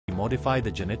modify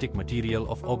the genetic material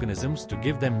of organisms to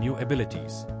give them new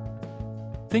abilities.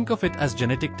 Think of it as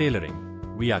genetic tailoring.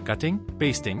 We are cutting,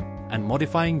 pasting, and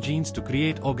modifying genes to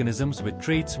create organisms with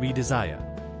traits we desire.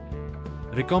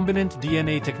 Recombinant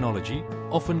DNA technology,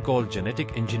 often called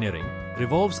genetic engineering,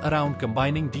 revolves around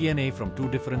combining DNA from two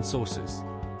different sources.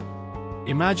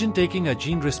 Imagine taking a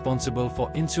gene responsible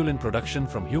for insulin production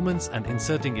from humans and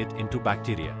inserting it into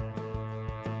bacteria.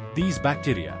 These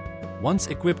bacteria, once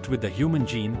equipped with the human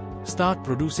gene, start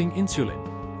producing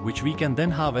insulin, which we can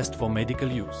then harvest for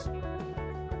medical use.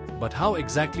 But how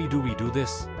exactly do we do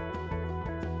this?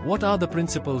 What are the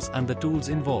principles and the tools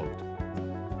involved?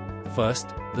 First,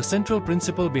 the central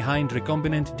principle behind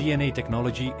recombinant DNA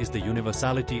technology is the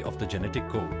universality of the genetic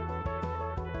code.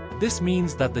 This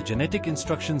means that the genetic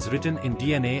instructions written in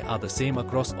DNA are the same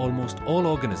across almost all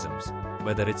organisms,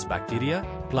 whether it's bacteria,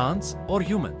 plants, or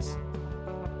humans.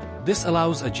 This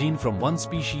allows a gene from one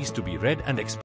species to be read and expressed